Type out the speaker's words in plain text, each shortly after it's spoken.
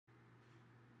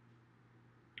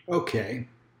Okay,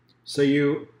 so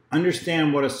you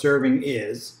understand what a serving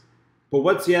is, but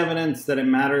what's the evidence that it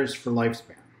matters for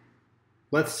lifespan?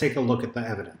 Let's take a look at the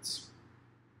evidence.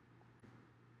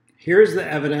 Here's the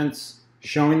evidence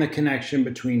showing the connection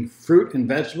between fruit and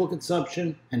vegetable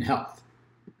consumption and health.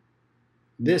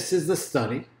 This is the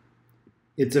study.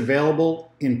 It's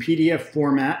available in PDF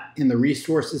format in the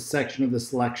resources section of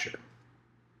this lecture.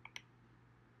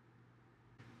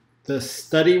 The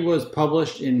study was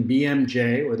published in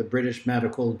BMJ, or the British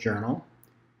Medical Journal.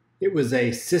 It was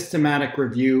a systematic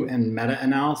review and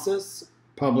meta-analysis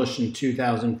published in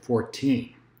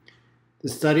 2014. The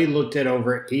study looked at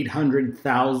over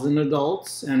 800,000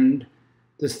 adults, and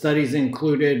the studies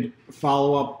included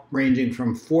follow-up ranging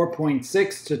from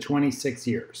 4.6 to 26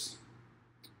 years.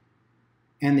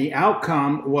 And the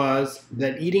outcome was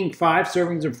that eating 5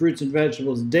 servings of fruits and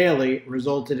vegetables daily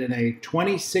resulted in a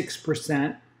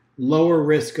 26% lower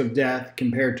risk of death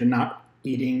compared to not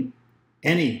eating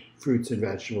any fruits and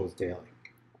vegetables daily.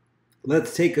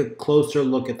 Let's take a closer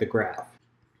look at the graph.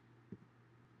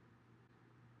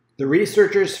 The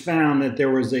researchers found that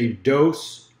there was a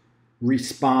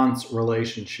dose-response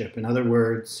relationship. In other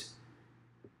words,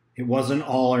 it wasn't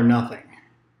all or nothing.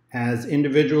 As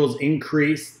individuals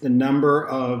increased the number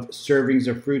of servings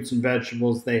of fruits and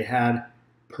vegetables they had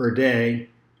per day,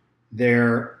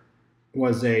 there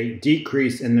was a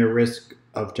decrease in their risk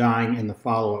of dying in the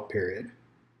follow-up period.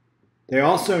 They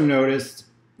also noticed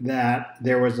that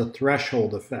there was a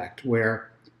threshold effect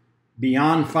where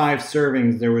beyond 5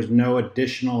 servings there was no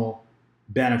additional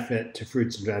benefit to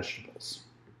fruits and vegetables.